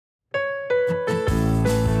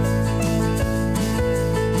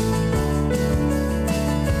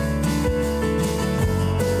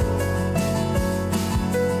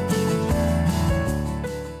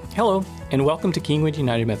and welcome to Kingwood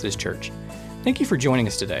United Methodist Church. Thank you for joining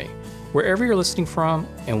us today. Wherever you're listening from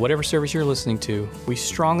and whatever service you're listening to, we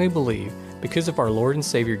strongly believe because of our Lord and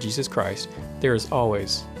Savior Jesus Christ, there is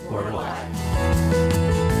always more life.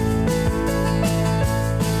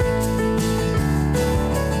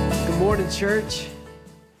 Good morning, church.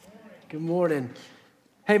 Good morning.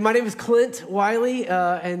 Hey, my name is Clint Wiley,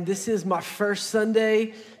 and this is my first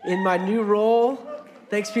Sunday in my new role.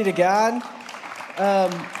 Thanks be to God.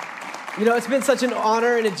 It's been such an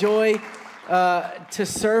honor and a joy to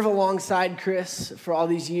serve alongside Chris for all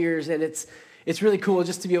these years, and it's really cool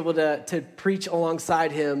just to be able to preach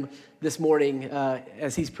alongside him this morning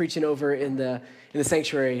as he's preaching over in the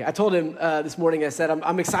sanctuary. I told him this morning, I said,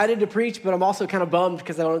 I'm excited to preach, but I'm also kind of bummed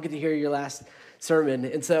because I don't get to hear your last sermon.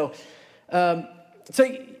 And so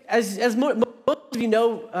as most of you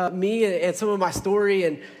know me and some of my story,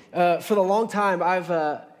 and for the long time,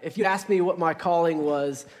 if you asked me what my calling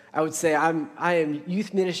was, I would say I am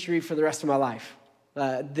youth ministry for the rest of my life.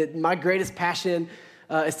 That my greatest passion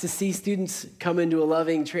is to see students come into a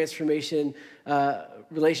loving transformation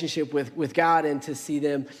relationship with God, and to see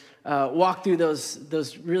them walk through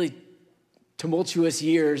those really tumultuous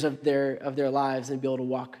years of their lives and be able to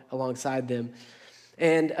walk alongside them.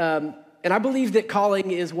 And I believe that calling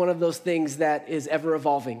is one of those things that is ever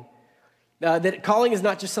evolving. That calling is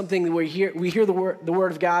not just something that we hear the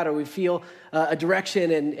word of God, or we feel a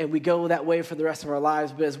direction and we go that way for the rest of our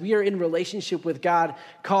lives. But as we are in relationship with God,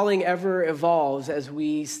 calling ever evolves as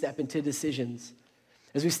we step into decisions,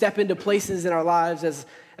 as we step into places in our lives,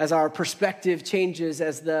 as our perspective changes,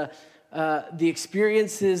 as the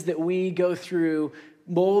experiences that we go through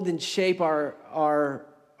mold and shape our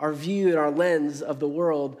view and our lens of the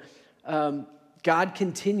world. God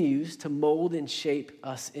continues to mold and shape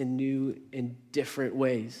us in new and different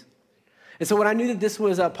ways. And so when I knew that this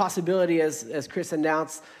was a possibility, as Chris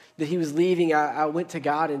announced that he was leaving, I went to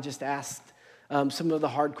God and just asked some of the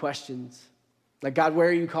hard questions. Like, God, where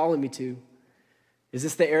are you calling me to? Is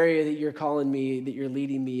this the area that you're calling me, that you're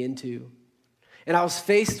leading me into? And I was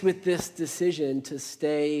faced with this decision to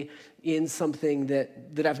stay in something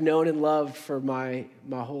that I've known and loved for my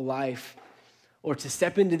whole life, or to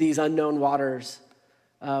step into these unknown waters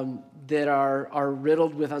that are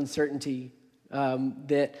riddled with uncertainty,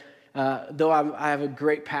 that though I have a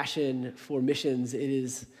great passion for missions, it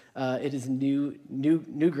is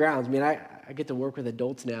new grounds. I mean, I get to work with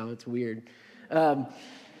adults now. It's weird. But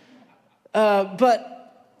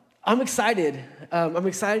I'm excited. I'm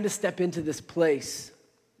excited to step into this place.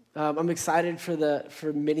 I'm excited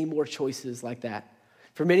for many more choices like that,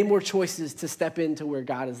 for many more choices to step into where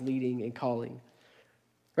God is leading and calling.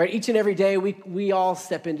 Right? Each and every day, we all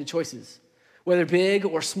step into choices, whether big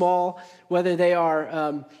or small, whether they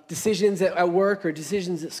are decisions at work or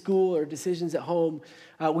decisions at school or decisions at home.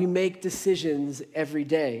 We make decisions every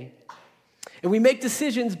day. And we make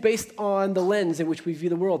decisions based on the lens in which we view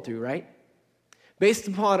the world through, right? Based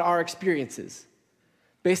upon our experiences,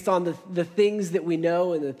 based on the things that we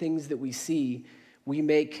know and the things that we see, we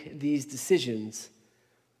make these decisions.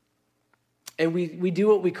 And we do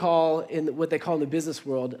what they call in the business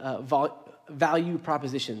world value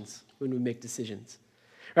propositions when we make decisions.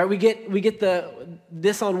 Right? We get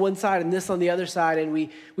this on one side and this on the other side, and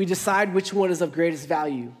we decide which one is of greatest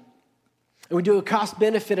value. And we do a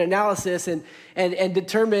cost-benefit analysis and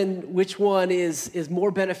determine which one is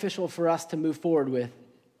more beneficial for us to move forward with.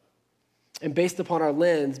 And based upon our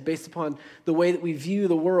lens, based upon the way that we view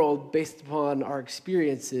the world, based upon our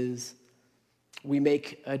experiences, we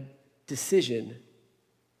make a decision,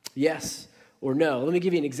 yes or no. Let me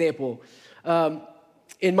give you an example.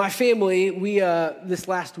 In my family, we this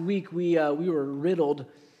last week we were riddled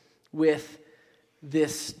with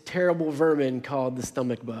this terrible vermin called the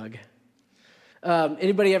stomach bug.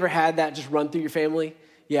 Anybody ever had that just run through your family?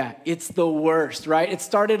 Yeah, it's the worst, right? It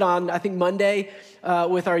started on, I think, Monday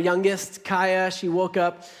with our youngest, Kaya. She woke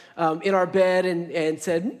up in our bed and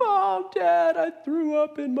said, "Mom, Dad, I threw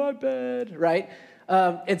up in my bed," right?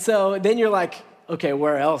 And so then you're like, okay,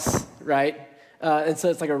 where else, right? And so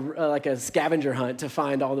it's like a scavenger hunt to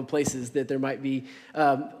find all the places that there might be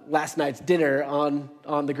last night's dinner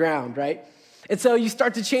on the ground, right? And so you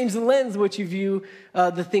start to change the lens in which you view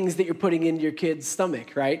the things that you're putting into your kid's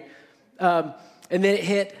stomach, right? And then it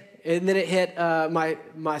hit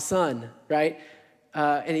my son, right?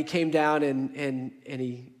 And he came down and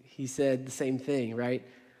he said the same thing, right?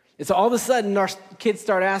 And so all of a sudden, our kids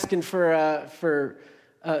start asking for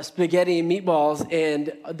spaghetti and meatballs,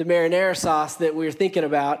 and the marinara sauce that we were thinking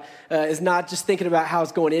about is not just thinking about how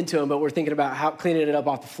it's going into them, but we're thinking about how cleaning it up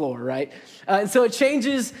off the floor, right? And so it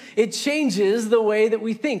changes the way that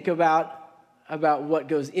we think about about what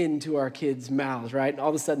goes into our kids' mouths, right? And all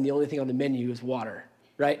of a sudden, the only thing on the menu is water,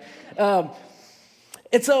 right?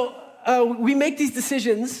 And so we make these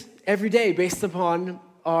decisions every day based upon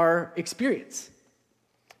our experience,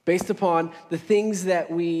 based upon the things that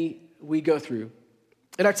we go through.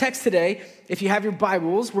 In our text today, if you have your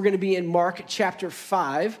Bibles, we're going to be in Mark chapter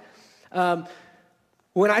 5.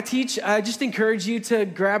 When I teach, I just encourage you to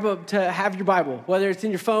to have your Bible, whether it's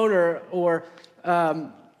in your phone or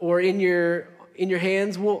in your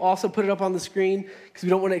hands. We'll also put it up on the screen because we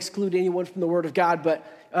don't want to exclude anyone from the Word of God. But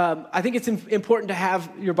I think it's important to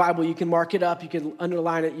have your Bible. You can mark it up, you can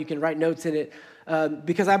underline it, you can write notes in it,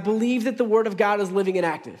 because I believe that the Word of God is living and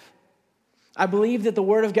active. I believe that the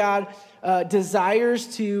Word of God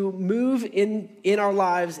desires to move in our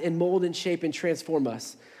lives and mold and shape and transform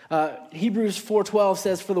us. Hebrews 4:12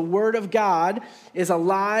 says, "For the Word of God is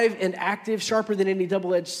alive and active, sharper than any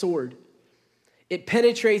double-edged sword. It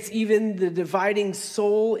penetrates even the dividing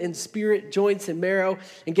soul and spirit, joints and marrow."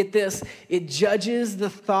 And get this, it judges the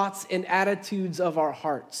thoughts and attitudes of our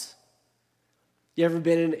hearts. You ever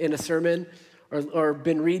been in a sermon or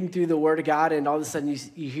been reading through the Word of God and all of a sudden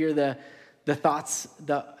you hear the thoughts,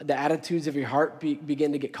 the attitudes of your heart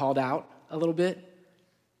begin to get called out a little bit?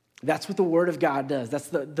 That's what the Word of God does. That's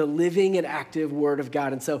the living and active Word of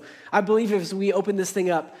God. And so I believe as we open this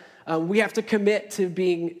thing up, we have to commit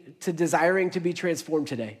to desiring to be transformed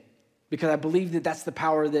today, because I believe that that's the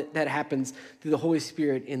power that happens through the Holy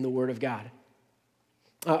Spirit in the Word of God.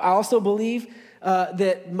 I also believe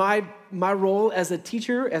that my role as a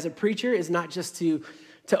teacher, as a preacher, is not just to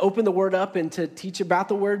open the Word up and to teach about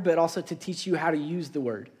the Word, but also to teach you how to use the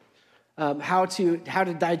Word, how to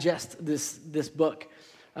digest this book.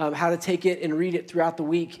 How to take it and read it throughout the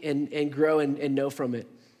week and grow and know from it.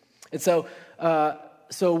 And so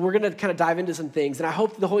we're going to kind of dive into some things. And I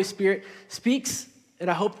hope that the Holy Spirit speaks, and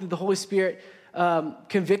I hope that the Holy Spirit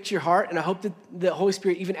convicts your heart, and I hope that the Holy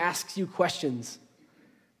Spirit even asks you questions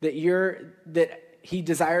that He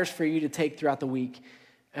desires for you to take throughout the week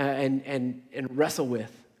and wrestle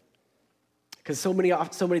with. Because so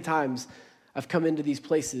many times I've come into these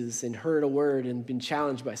places and heard a word and been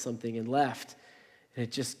challenged by something and left. And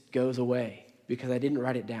it just goes away because I didn't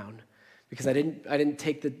write it down, because I didn't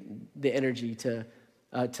take the energy to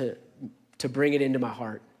bring it into my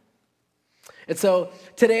heart. And so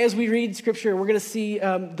today, as we read Scripture, we're going to see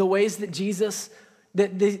the ways that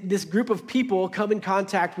this group of people come in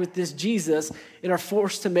contact with this Jesus and are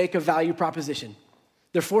forced to make a value proposition.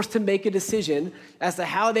 They're forced to make a decision as to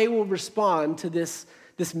how they will respond to this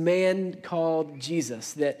man called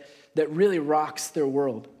Jesus that really rocks their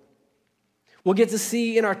world. We'll get to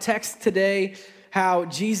see in our text today how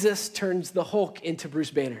Jesus turns the Hulk into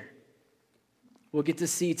Bruce Banner. We'll get to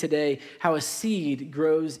see today how a seed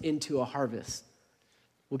grows into a harvest.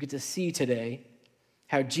 We'll get to see today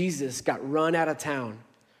how Jesus got run out of town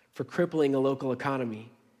for crippling a local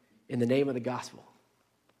economy in the name of the gospel.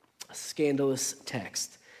 A scandalous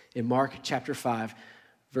text in Mark chapter 5,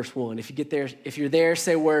 verse 1. If you're there,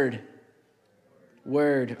 say word.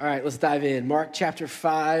 Word. All right, let's dive in. Mark chapter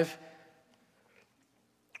 5,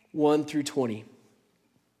 1 through 20.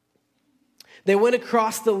 They went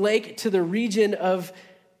across the lake to the region of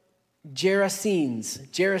Gerasenes.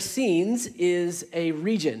 Gerasenes is a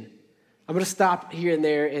region. I'm going to stop here and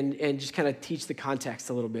there and just kind of teach the context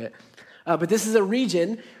a little bit. But this is a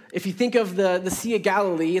region. If you think of the Sea of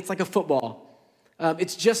Galilee, it's like a football.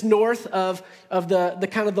 It's just north of the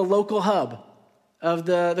kind of the local hub of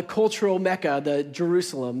the cultural Mecca, the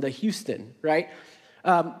Jerusalem, the Houston, right?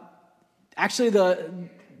 Actually,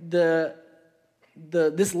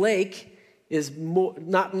 this lake is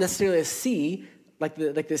not necessarily a sea, like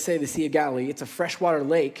they say, the Sea of Galilee. It's a freshwater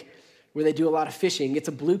lake where they do a lot of fishing. It's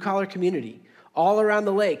a blue-collar community. All around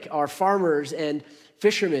the lake are farmers and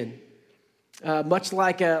fishermen, much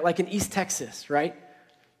like in East Texas, right?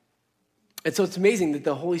 And so it's amazing that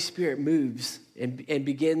the Holy Spirit moves and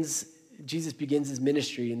Jesus begins his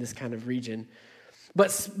ministry in this kind of region.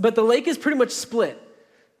 But the lake is pretty much split.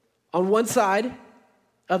 On one side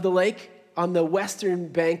of the lake, on the western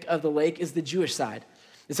bank of the lake, is the Jewish side.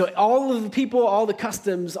 And so all of the people, all the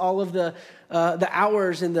customs, all of the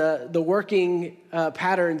hours and the working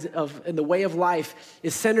patterns and the way of life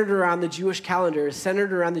is centered around the Jewish calendar, is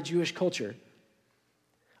centered around the Jewish culture.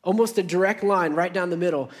 Almost a direct line right down the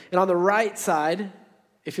middle. And on the right side,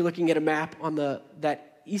 if you're looking at a map on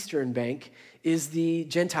that eastern bank, is the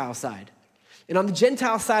Gentile side. And on the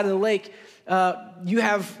Gentile side of the lake,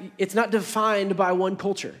 it's not defined by one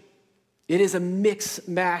culture. It is a mix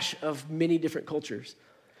mash of many different cultures.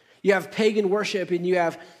 You have pagan worship, and you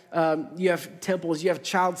have temples. You have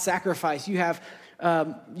child sacrifice. You have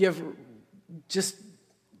just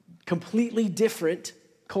completely different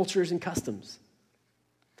cultures and customs.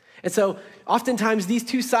 And so oftentimes these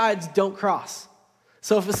two sides don't cross.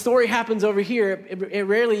 So if a story happens over here, it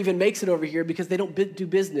rarely even makes it over here because they don't do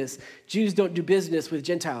business. Jews don't do business with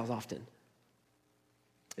Gentiles often.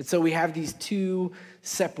 And so we have these two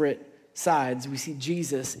separate sides. We see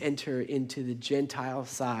Jesus enter into the Gentile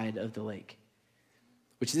side of the lake,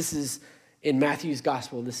 which this is in Matthew's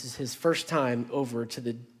gospel. This is his first time over to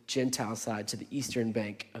the Gentile side, to the eastern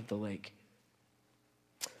bank of the lake.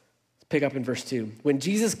 Pick up in verse 2. When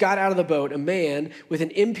Jesus got out of the boat, a man with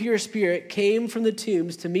an impure spirit came from the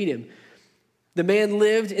tombs to meet him. The man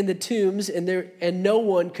lived in the tombs, and no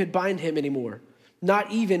one could bind him anymore,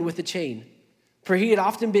 not even with a chain. For he had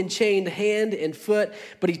often been chained hand and foot,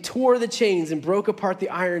 but he tore the chains and broke apart the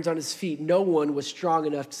irons on his feet. No one was strong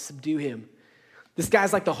enough to subdue him. This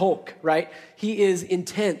guy's like the Hulk, right? He is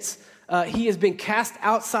intense. He has been cast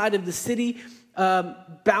outside of the city,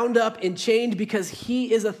 bound up and chained because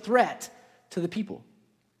he is a threat to the people.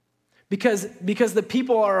 Because the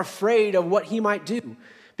people are afraid of what he might do.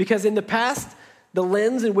 Because in the past, the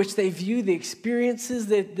lens in which they view the experiences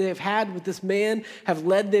that they've had with this man have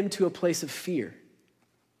led them to a place of fear.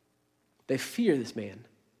 They fear this man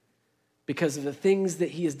because of the things that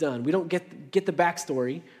he has done. We don't get the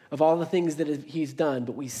backstory of all the things that he's done,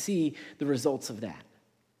 but we see the results of that.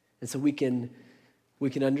 And so we can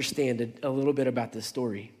understand a little bit about this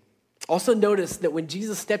story. Also notice that when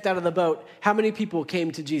Jesus stepped out of the boat, how many people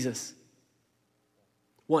came to Jesus?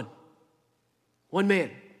 One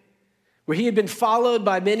man. Where he had been followed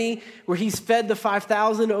by many, where he's fed the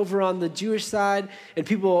 5,000 over on the Jewish side, and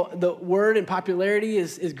the word and popularity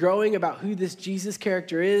is growing about who this Jesus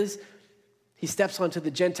character is. He steps onto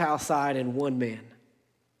the Gentile side, and one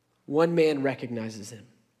man recognizes him.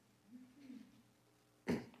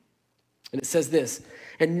 And it says this,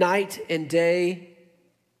 and night and day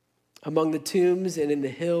among the tombs and in the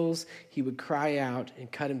hills, he would cry out and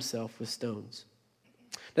cut himself with stones.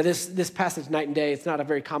 Now this passage, night and day, it's not a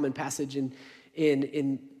very common passage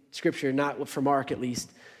in Scripture, not for Mark at least.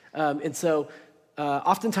 And so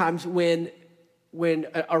oftentimes when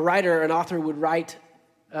a writer, an author would write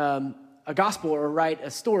a gospel or write a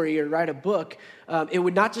story or write a book, it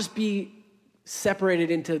would not just be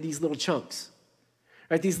separated into these little chunks.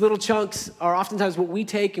 Right? These little chunks are oftentimes what we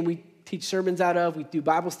take and we teach sermons out of. We do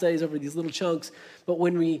Bible studies over these little chunks. But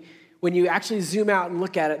when you actually zoom out and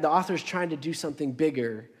look at it, the author's trying to do something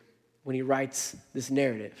bigger when he writes this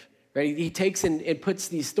narrative. Right? He takes and puts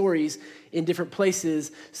these stories in different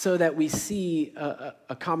places so that we see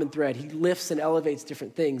a common thread. He lifts and elevates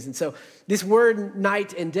different things. And so this word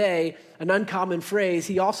night and day, an uncommon phrase,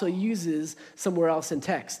 he also uses somewhere else in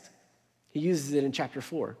text. He uses it in chapter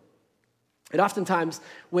 4. And oftentimes,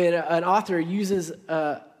 when an author uses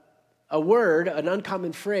a word, an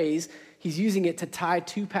uncommon phrase, he's using it to tie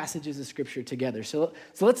two passages of Scripture together. So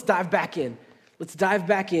let's dive back in.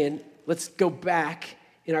 Let's go back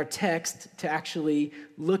in our text to actually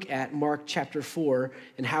look at Mark chapter 4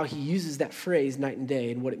 and how he uses that phrase, night and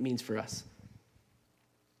day, and what it means for us.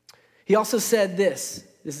 He also said this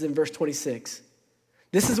is in verse 26.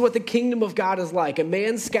 This is what the kingdom of God is like. A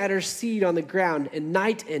man scatters seed on the ground, and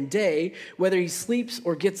night and day, whether he sleeps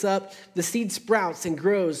or gets up, the seed sprouts and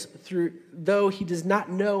grows though he does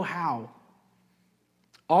not know how.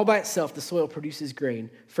 All by itself, the soil produces grain.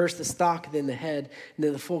 First the stalk, then the head, and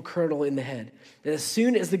then the full kernel in the head. And as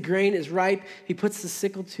soon as the grain is ripe, he puts the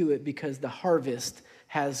sickle to it because the harvest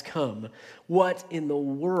has come. What in the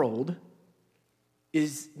world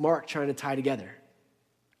is Mark trying to tie together?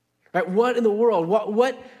 Right? What in the world?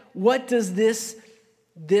 What does this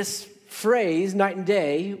phrase, night and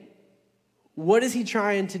day, what is he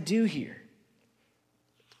trying to do here?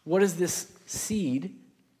 What does this seed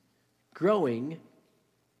growing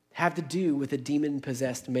have to do with a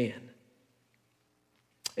demon-possessed man?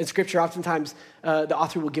 In Scripture, oftentimes, the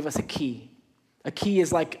author will give us a key. A key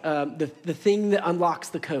is like the thing that unlocks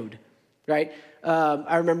the code, right?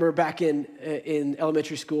 I remember back in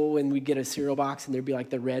elementary school when we'd get a cereal box and there'd be like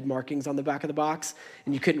the red markings on the back of the box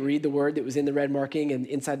and you couldn't read the word that was in the red marking, and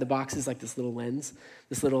inside the box is like this little lens,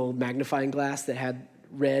 this little magnifying glass that had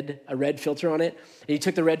a red filter on it. And you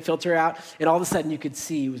took the red filter out and all of a sudden you could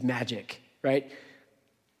see it was magic, right?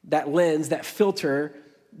 That lens, that filter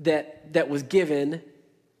that was given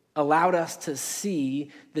allowed us to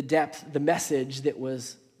see the depth, the message that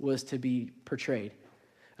was to be portrayed.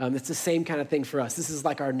 It's the same kind of thing for us. This is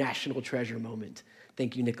like our national treasure moment.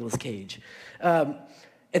 Thank you, Nicolas Cage. And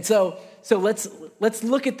so let's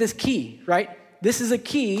look at this key, right? This is a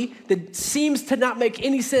key that seems to not make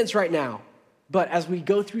any sense right now. But as we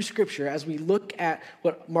go through Scripture, as we look at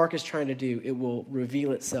what Mark is trying to do, it will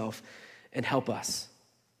reveal itself and help us.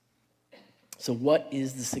 So what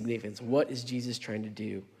is the significance? What is Jesus trying to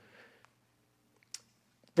do?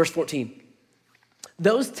 Verse 14.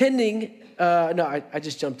 Those tending, I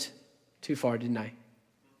just jumped too far, didn't I?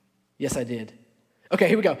 Yes, I did. Okay,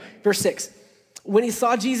 here we go. Verse 6. When he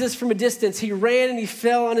saw Jesus from a distance, he ran and he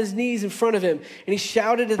fell on his knees in front of him, and he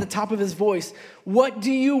shouted at the top of his voice, "What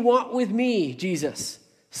do you want with me, Jesus,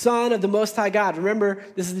 Son of the Most High God?" Remember,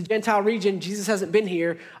 this is the Gentile region. Jesus hasn't been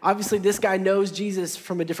here. Obviously, this guy knows Jesus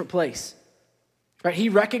from a different place. Right? He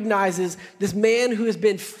recognizes this man who has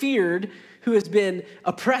been feared, who has been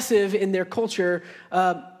oppressive in their culture.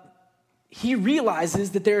 He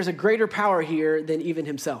realizes that there is a greater power here than even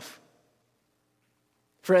himself.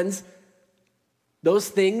 Friends, those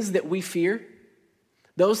things that we fear,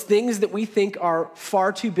 those things that we think are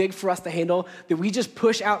far too big for us to handle, that we just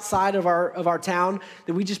push outside of our town,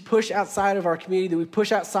 that we just push outside of our community, that we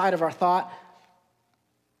push outside of our thought,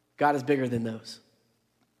 God is bigger than those.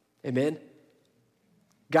 Amen?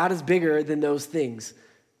 God is bigger than those things.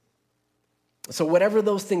 So whatever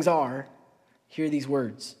those things are, hear these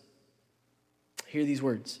words. Hear these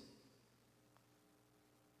words.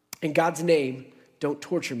 In God's name, don't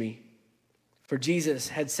torture me. For Jesus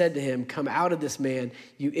had said to him, "Come out of this man,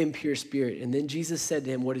 you impure spirit." And then Jesus said to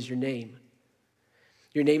him, "What is your name?"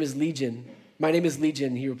 "Your name is Legion." "My name is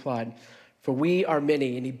Legion," he replied, "for we are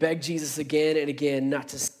many." And he begged Jesus again and again not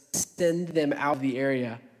to send them out of the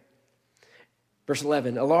area. Verse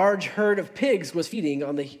 11, a large herd of pigs was feeding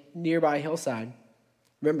on the nearby hillside.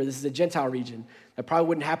 Remember, this is a Gentile region. That probably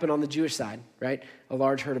wouldn't happen on the Jewish side, right? A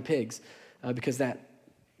large herd of pigs, because that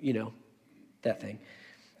thing.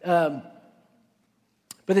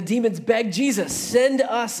 But the demons begged Jesus, "Send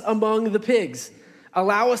us among the pigs.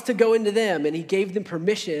 Allow us to go into them." And he gave them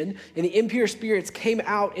permission, and the impure spirits came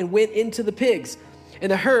out and went into the pigs.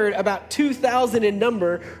 And the herd, about 2,000 in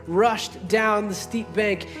number, rushed down the steep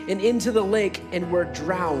bank and into the lake and were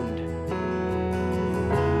drowned.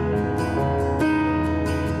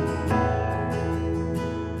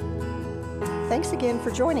 Thanks again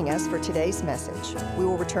for joining us for today's message. We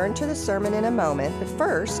will return to the sermon in a moment, but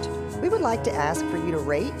first, we would like to ask for you to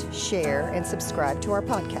rate, share, and subscribe to our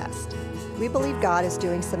podcast. We believe God is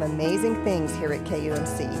doing some amazing things here at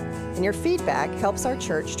KUMC, and your feedback helps our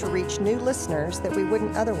church to reach new listeners that we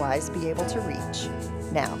wouldn't otherwise be able to reach.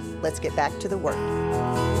 Now, let's get back to the work.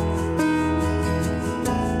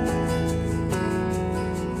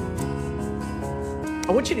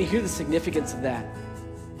 I want you to hear the significance of that.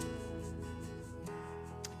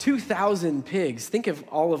 2,000 pigs. Think of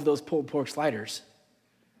all of those pulled pork sliders.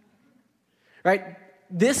 Right?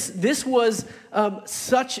 This was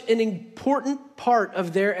such an important part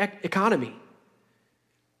of their economy.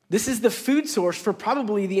 This is the food source for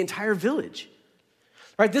probably the entire village.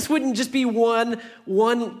 Right? This wouldn't just be one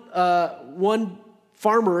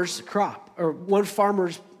farmer's crop or one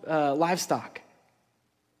farmer's livestock.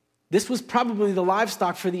 This was probably the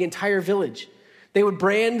livestock for the entire village. They would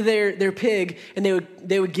brand their pig, and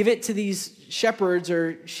they would give it to these shepherds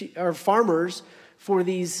or farmers for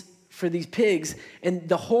these pigs, and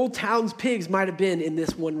the whole town's pigs might have been in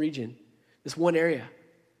this one region, this one area.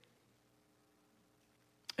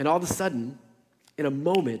 And all of a sudden, in a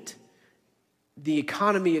moment, the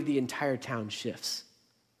economy of the entire town shifts.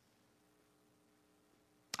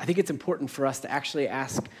 I think it's important for us to actually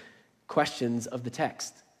ask questions of the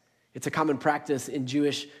text. It's a common practice in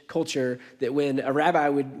Jewish culture that when a rabbi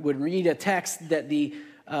would read a text, that the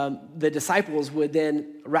disciples would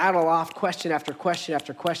then rattle off question after question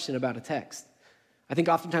after question about a text. I think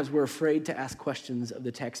oftentimes we're afraid to ask questions of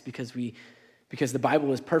the text because the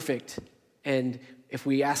Bible is perfect, and if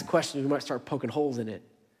we ask questions, we might start poking holes in it.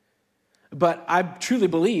 But I truly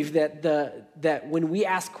believe that when we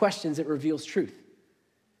ask questions, it reveals truth,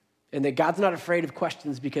 and that God's not afraid of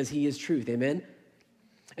questions because He is truth. Amen.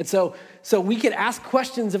 And so we can ask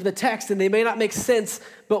questions of the text, and they may not make sense,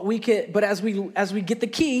 but as we get the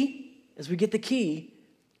key,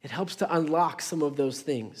 it helps to unlock some of those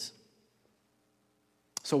things.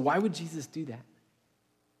 So why would Jesus do that?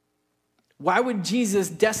 Why would Jesus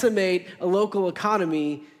decimate a local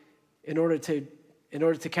economy in order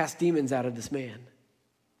to cast demons out of this man?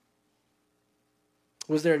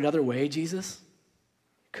 Was there another way, Jesus?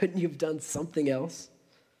 Couldn't you have done something else?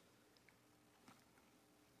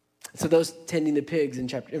 So those tending the pigs in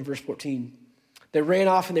verse 14, they ran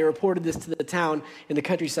off and they reported this to the town in the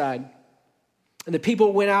countryside. And the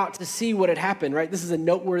people went out to see what had happened, right? This is a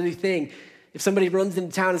noteworthy thing. If somebody runs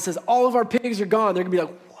into town and says, all of our pigs are gone, they're going to be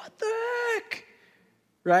like, what the heck?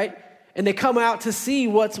 Right? And they come out to see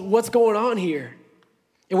what's going on here.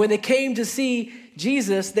 And when they came to see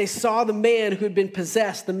Jesus, they saw the man who had been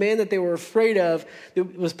possessed, the man that they were afraid of,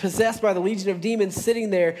 that was possessed by the legion of demons,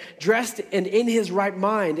 sitting there, dressed and in his right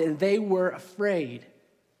mind, and they were afraid.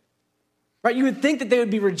 Right? You would think that they would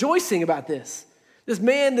be rejoicing about this. This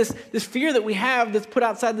man, this fear that we have that's put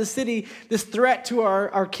outside the city, this threat to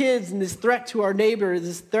our kids and this threat to our neighbor,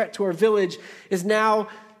 this threat to our village, is now,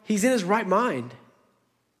 he's in his right mind.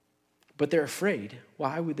 But they're afraid.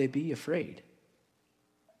 Why would they be afraid?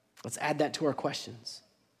 Let's add that to our questions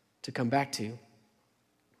to come back to.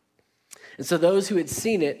 And so those who had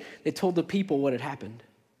seen it, they told the people what had happened.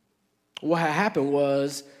 What had happened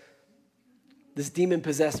was this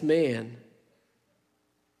demon-possessed man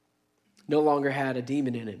no longer had a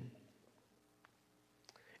demon in him.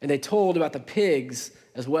 And they told about the pigs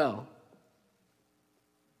as well.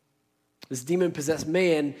 This demon-possessed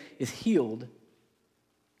man is healed,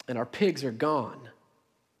 and our pigs are gone.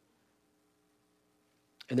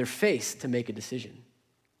 And they're faced to make a decision.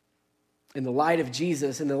 In the light of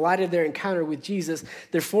Jesus, in the light of their encounter with Jesus,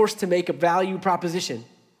 they're forced to make a value proposition.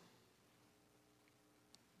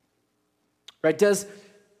 Right?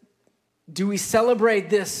 Do we celebrate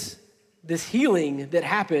this healing that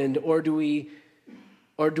happened, or do we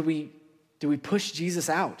push Jesus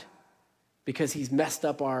out because he's messed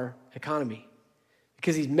up our economy?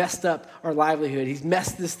 Because he's messed up our livelihood. He's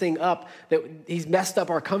messed this thing up. That he's messed up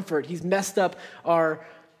our comfort. He's messed up our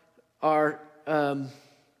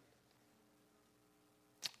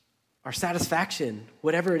satisfaction,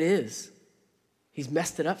 whatever it is. He's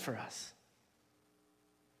messed it up for us.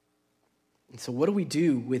 And so what do we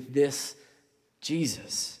do with this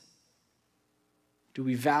Jesus? Do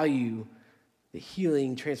we value the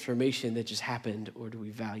healing transformation that just happened, or do we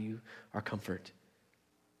value our comfort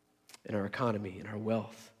and our economy and our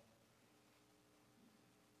wealth?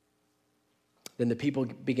 Then the people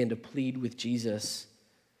began to plead with Jesus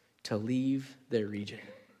to leave their region.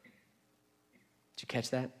 Did you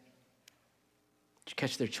catch that? Did you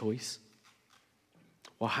catch their choice?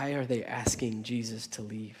 Why are they asking Jesus to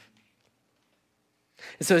leave?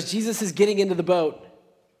 And so as Jesus is getting into the boat,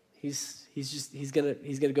 he's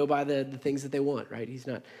gonna go by the things that they want, right? He's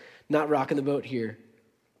not rocking the boat here.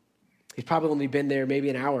 He's probably only been there maybe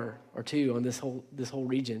an hour or two on this whole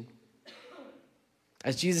region.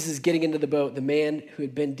 As Jesus is getting into the boat, the man who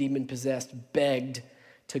had been demon-possessed begged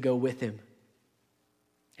to go with him.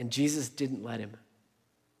 And Jesus didn't let him.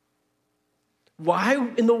 Why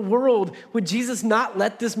in the world would Jesus not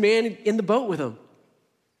let this man in the boat with him?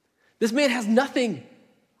 This man has nothing.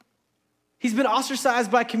 He's been ostracized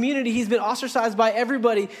by community. He's been ostracized by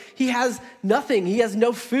everybody. He has nothing. He has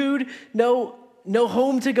no food, no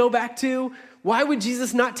home to go back to. Why would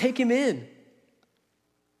Jesus not take him in?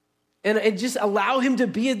 And just allow him to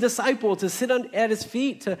be a disciple, to sit at his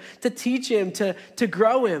feet, to teach him, to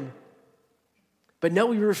grow him. But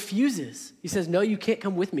no, he refuses. He says, no, you can't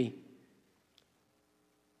come with me.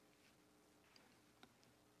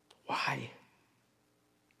 Why?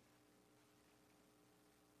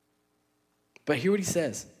 But hear what he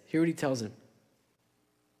says. Hear what he tells him.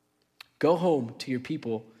 Go home to your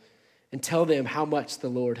people and tell them how much the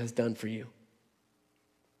Lord has done for you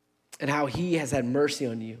and how he has had mercy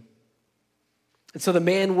on you. And so the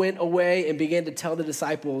man went away and began to tell the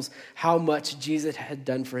disciples how much Jesus had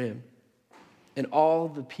done for him. And all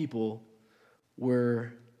the people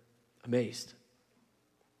were amazed.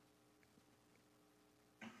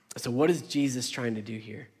 So what is Jesus trying to do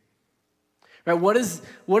here? Right? What is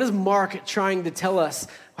Mark trying to tell us?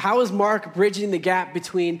 How is Mark bridging the gap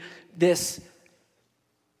between this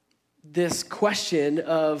question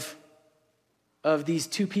of these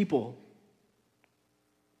two people,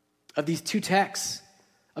 of these two texts,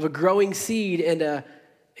 of a growing seed and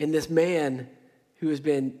this man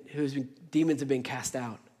demons have been cast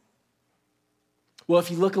out? Well,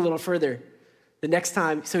 if you look a little further, the next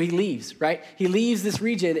time, so he leaves, right? He leaves this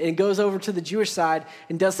region and goes over to the Jewish side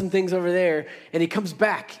and does some things over there, and he comes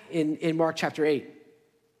back in Mark chapter 8.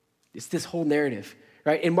 It's this whole narrative,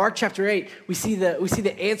 right? In Mark chapter 8, we see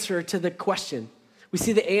the answer to the question. We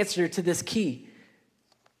see the answer to this key.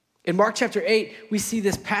 In Mark chapter 8, we see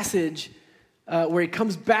this passage where he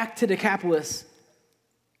comes back to Decapolis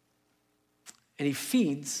and he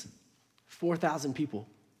feeds 4,000 people.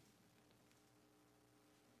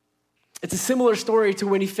 It's a similar story to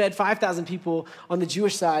when he fed 5,000 people on the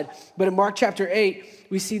Jewish side. But in Mark chapter 8,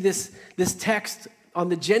 we see this text on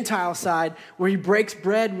the Gentile side where he breaks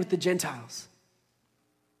bread with the Gentiles.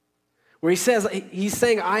 Where he's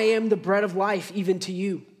saying, I am the bread of life even to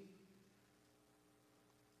you.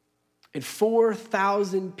 And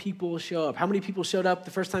 4,000 people show up. How many people showed up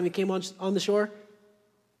the first time he came on the shore?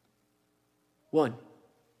 1.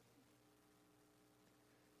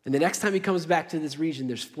 And the next time he comes back to this region,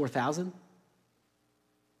 there's 4,000.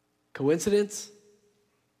 Coincidence?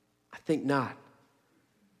 I think not.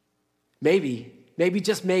 Maybe,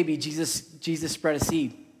 just maybe, Jesus spread a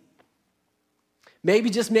seed. Maybe,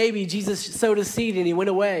 just maybe, Jesus sowed a seed and he went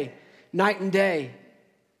away night and day.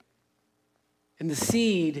 And the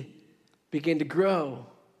seed began to grow.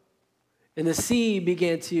 And the seed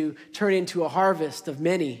began to turn into a harvest of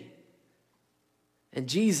many. And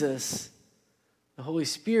Jesus, the Holy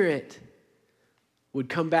Spirit, would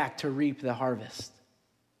come back to reap the harvest.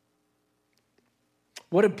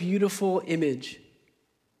 What a beautiful image.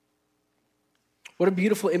 What a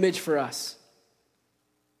beautiful image for us.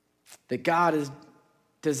 That God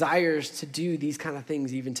desires to do these kind of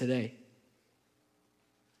things even today.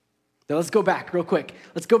 Now let's go back real quick.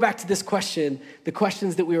 Let's go back to this question, the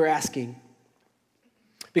questions that we were asking.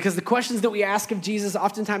 Because the questions that we ask of Jesus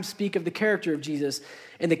oftentimes speak of the character of Jesus,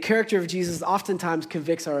 and the character of Jesus oftentimes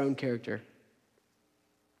convicts our own character.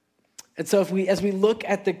 And so as we look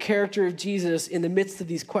at the character of Jesus in the midst of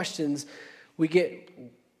these questions,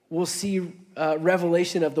 we'll see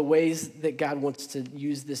revelation of the ways that God wants to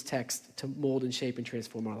use this text to mold and shape and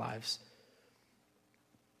transform our lives.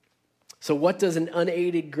 So what does an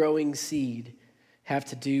unaided growing seed have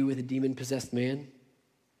to do with a demon-possessed man?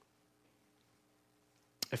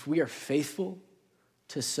 If we are faithful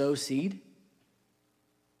to sow seed,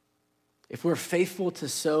 if we're faithful to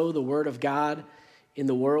sow the word of God in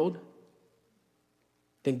the world,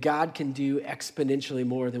 then God can do exponentially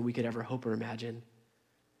more than we could ever hope or imagine.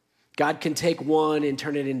 God can take 1 and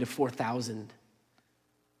turn it into 4,000.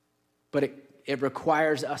 But it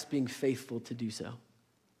requires us being faithful to do so.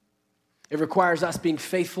 It requires us being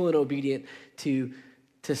faithful and obedient to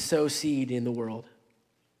sow seed in the world,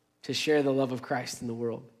 to share the love of Christ in the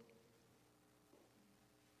world.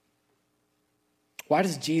 Why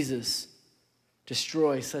does Jesus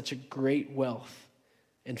destroy such a great wealth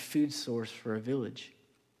and food source for a village?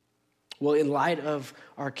 Well, in light of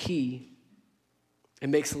our key, it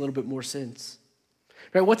makes a little bit more sense.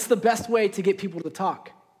 Right? What's the best way to get people to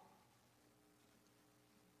talk?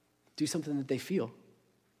 Do something that they feel.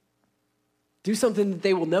 Do something that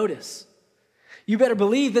they will notice. You better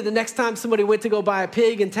believe that the next time somebody went to go buy a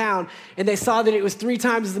pig in town and they saw that it was 3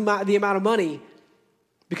 times the amount of money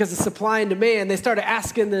because of supply and demand, they started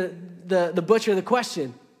asking the butcher the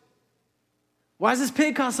question, why does this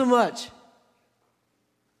pig cost so much?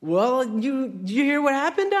 Well, you hear what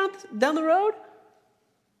happened down the road?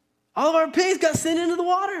 All of our pigs got sent into the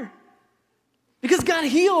water because God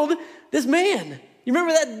healed this man. You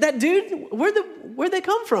remember that dude? Where'd they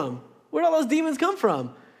come from? Where'd all those demons come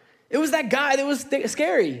from? It was that guy that was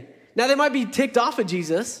scary. Now, they might be ticked off at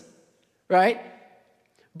Jesus, right?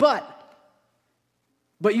 But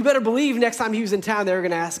you better believe next time he was in town, they were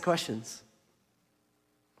going to ask questions.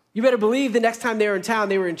 You better believe the next time they were in town,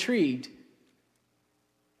 they were intrigued.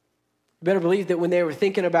 You better believe that when they were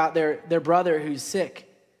thinking about their brother who's sick,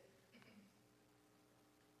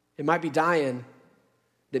 it might be dying,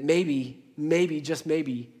 that maybe, just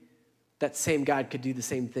maybe, that same God could do the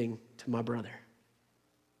same thing to my brother.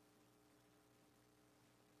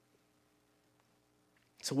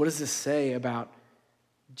 So what does this say about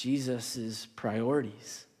Jesus'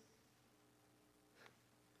 priorities?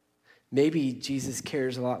 Maybe Jesus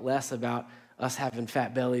cares a lot less about us having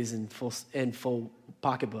fat bellies and full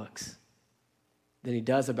pocketbooks than he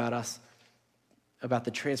does about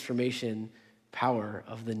the transformation power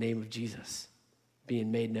of the name of Jesus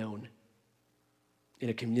being made known in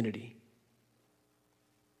a community.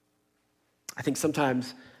 I think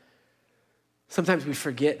sometimes we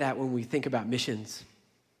forget that when we think about missions.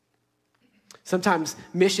 Sometimes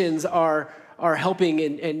missions are helping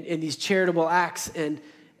in these charitable acts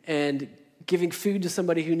and giving food to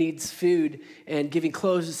somebody who needs food and giving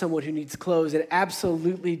clothes to someone who needs clothes. And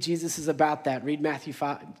absolutely, Jesus is about that. Read Matthew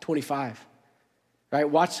 25. Right?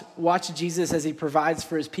 Watch Jesus as he provides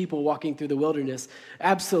for his people walking through the wilderness.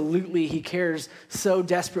 Absolutely, he cares so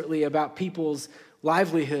desperately about people's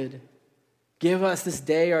livelihood. Give us this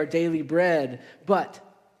day our daily bread. But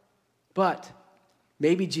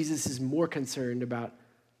maybe Jesus is more concerned about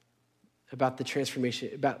the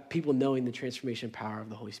transformation, about people knowing the transformation power of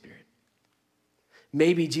the Holy Spirit.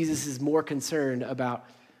 Maybe Jesus is more concerned about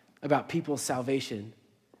people's salvation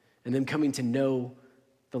and them coming to know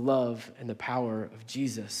the love and the power of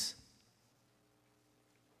Jesus.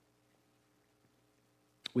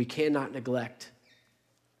 We cannot neglect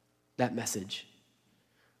that message.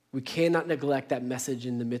 We cannot neglect that message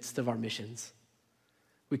in the midst of our missions.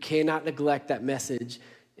 We cannot neglect that message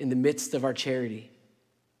in the midst of our charity.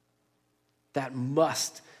 That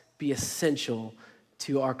must be essential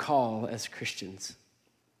to our call as Christians.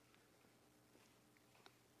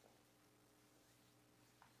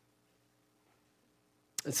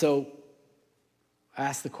 And so I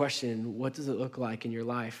ask the question, what does it look like in your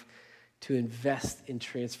life to invest in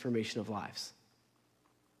transformation of lives?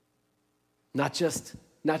 Not just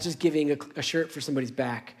giving a shirt for somebody's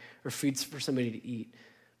back or food for somebody to eat,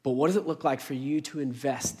 but what does it look like for you to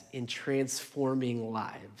invest in transforming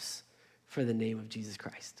lives for the name of Jesus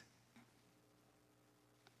Christ?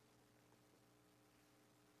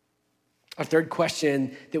 Our third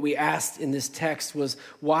question that we asked in this text was,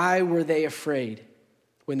 why were they afraid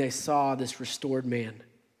when they saw this restored man?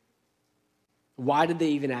 Why did they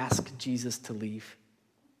even ask Jesus to leave?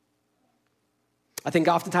 I think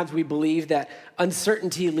oftentimes we believe that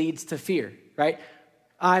uncertainty leads to fear, right?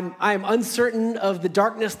 I'm uncertain of the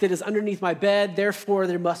darkness that is underneath my bed, therefore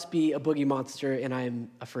there must be a boogie monster and I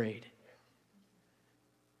am afraid.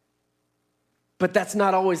 But that's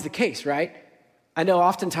not always the case, right? I know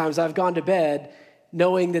oftentimes I've gone to bed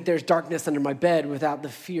knowing that there's darkness under my bed without the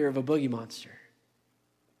fear of a boogie monster.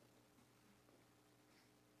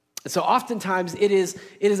 So oftentimes it is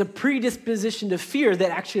a predisposition to fear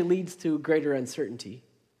that actually leads to greater uncertainty.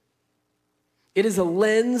 It is a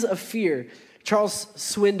lens of fear. Chuck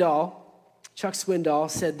Swindoll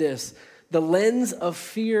said this: the lens of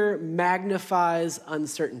fear magnifies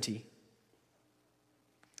uncertainty.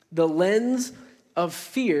 The lens of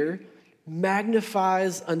fear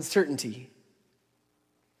magnifies uncertainty.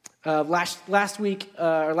 Last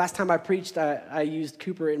time I preached, I used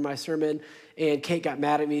Cooper in my sermon, and Kate got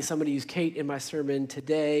mad at me. Somebody used Kate in my sermon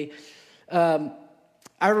today. I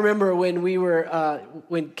remember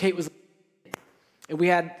when Kate was, and we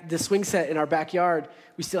had the swing set in our backyard.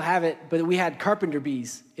 We still have it, but we had carpenter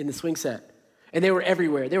bees in the swing set, and they were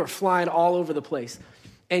everywhere. They were flying all over the place.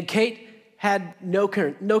 And Kate had no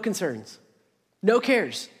concerns, no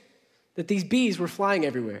cares that these bees were flying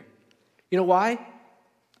everywhere. You know why?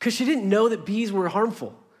 Because she didn't know that bees were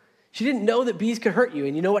harmful. She didn't know that bees could hurt you.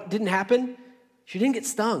 And you know what didn't happen? She didn't get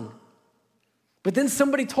stung. But then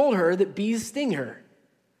somebody told her that bees sting her.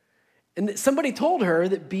 And that somebody told her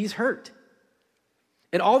that bees hurt.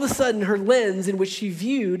 And all of a sudden, her lens in which she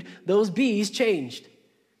viewed those bees changed.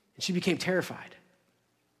 And she became terrified.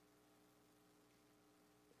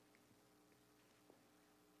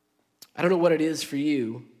 I don't know what it is for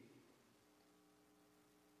you,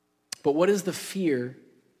 but what is the fear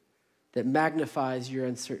that magnifies your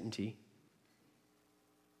uncertainty?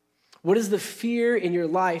 What is the fear in your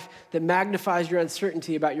life that magnifies your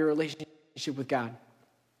uncertainty about your relationship with God?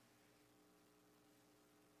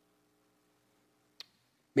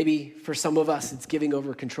 Maybe for some of us, it's giving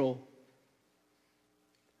over control.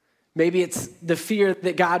 Maybe it's the fear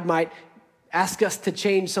that God might ask us to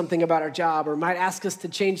change something about our job, or might ask us to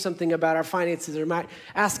change something about our finances, or might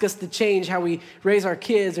ask us to change how we raise our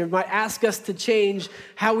kids, or might ask us to change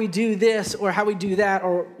how we do this or how we do that,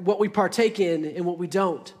 or what we partake in and what we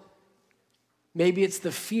don't. Maybe it's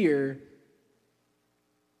the fear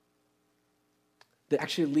that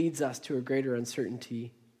actually leads us to a greater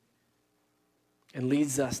uncertainty and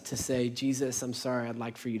leads us to say, Jesus, I'm sorry, I'd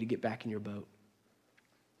like for you to get back in your boat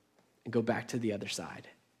and go back to the other side.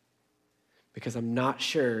 Because I'm not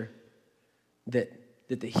sure that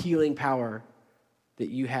the healing power that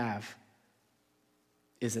you have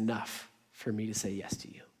is enough for me to say yes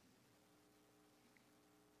to you.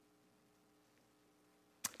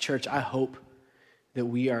 Church, I hope that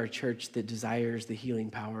we are a church that desires the healing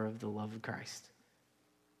power of the love of Christ.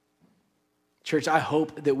 Church, I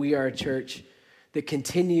hope that we are a church that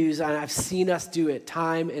continues, and I've seen us do it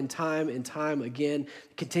time and time and time again,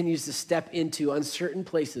 continues to step into uncertain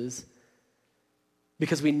places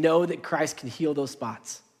because we know that Christ can heal those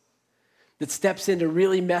spots. That steps into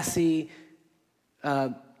really messy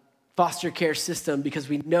foster care system because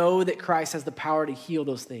we know that Christ has the power to heal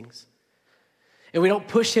those things. And we don't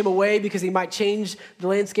push him away because he might change the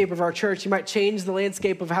landscape of our church. He might change the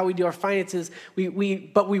landscape of how we do our finances.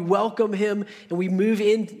 But we welcome him and we move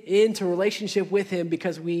into relationship with him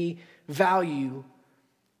because we value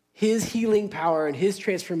his healing power and his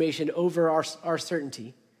transformation over our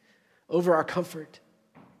certainty, over our comfort.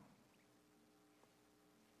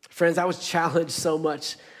 Friends, I was challenged so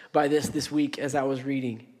much by this week as I was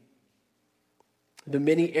reading. The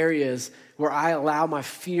many areas where I allow my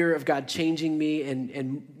fear of God changing me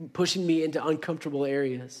and pushing me into uncomfortable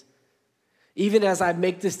areas. Even as I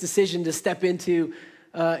make this decision to step into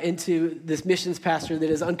this missions pastor that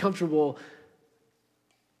is uncomfortable,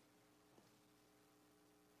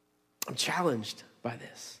 I'm challenged. by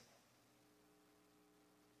this.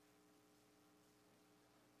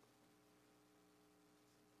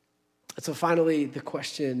 And so finally, the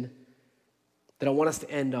question that I want us to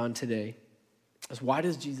end on today is, why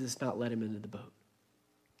does Jesus not let him into the boat?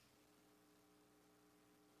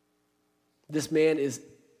 This man is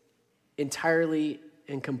entirely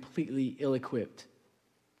and completely ill-equipped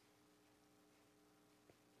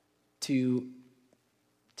to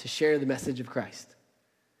share the message of Christ,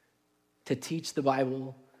 to teach the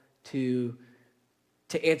Bible, to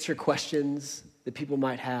answer questions that people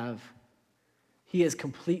might have. He is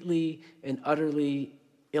completely and utterly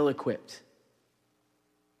ill-equipped.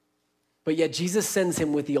 But yet Jesus sends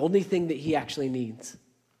him with the only thing that he actually needs,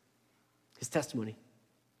 his testimony.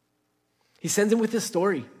 He sends him with his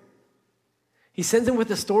story. He sends him with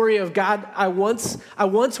the story of, God, I once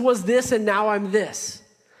was this and now I'm this.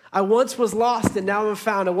 I once was lost and now I'm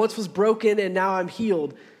found. I once was broken and now I'm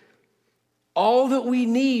healed. All that we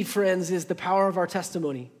need, friends, is the power of our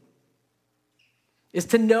testimony. Is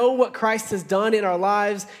to know what Christ has done in our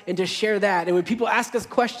lives and to share that. And when people ask us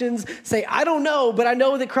questions, say, I don't know, but I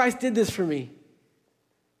know that Christ did this for me.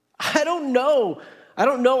 I don't know. I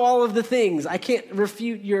don't know all of the things. I can't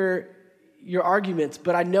refute your arguments,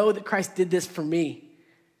 but I know that Christ did this for me.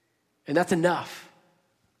 And that's enough.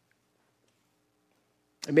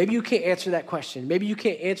 And maybe you can't answer that question. Maybe you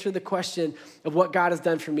can't answer the question of what God has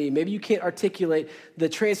done for me. Maybe you can't articulate the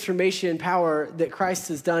transformation power that Christ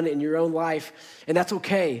has done in your own life, and that's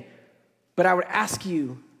okay. But I would ask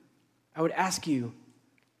you,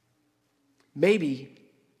 maybe,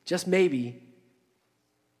 just maybe,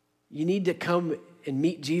 you need to come and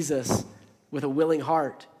meet Jesus with a willing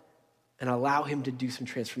heart and allow him to do some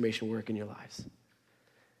transformation work in your lives.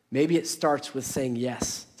 Maybe it starts with saying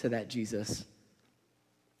yes to that Jesus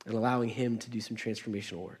and allowing him to do some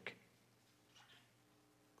transformational work.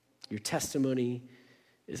 Your testimony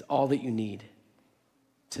is all that you need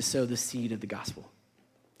to sow the seed of the gospel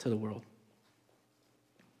to the world.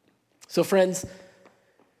 So friends,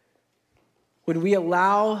 when we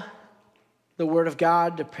allow the word of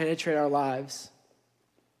God to penetrate our lives,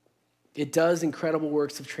 it does incredible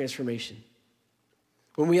works of transformation.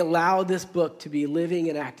 When we allow this book to be living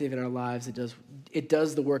and active in our lives, it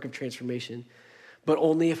does the work of transformation. But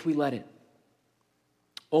only if we let it.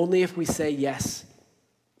 Only if we say yes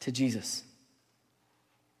to Jesus.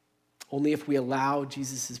 Only if we allow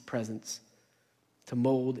Jesus' presence to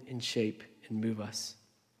mold and shape and move us.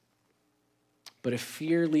 But if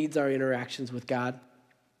fear leads our interactions with God,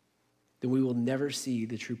 then we will never see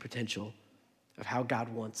the true potential of how God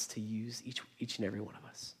wants to use each and every one of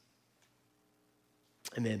us.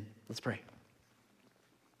 Amen. Let's pray.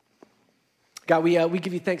 God, we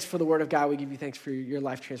give you thanks for the word of God. We give you thanks for your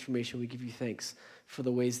life transformation. We give you thanks for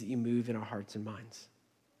the ways that you move in our hearts and minds.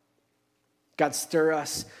 God, stir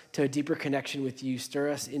us to a deeper connection with you. Stir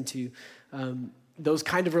us into those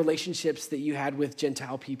kind of relationships that you had with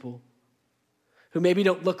Gentile people who maybe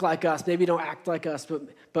don't look like us, maybe don't act like us,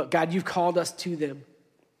 but God, you've called us to them.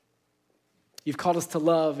 You've called us to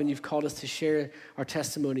love, and you've called us to share our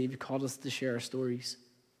testimony. You've called us to share our stories.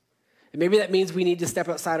 And maybe that means we need to step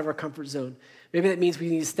outside of our comfort zone. Maybe that means we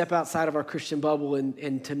need to step outside of our Christian bubble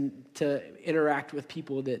and to interact with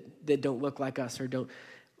people that don't look like us or don't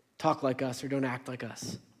talk like us or don't act like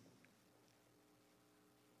us.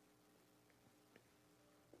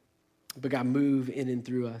 But God, move in and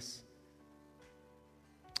through us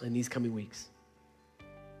in these coming weeks.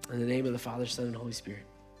 In the name of the Father, Son, and Holy Spirit.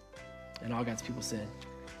 And all God's people said,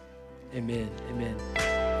 amen,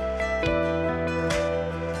 amen.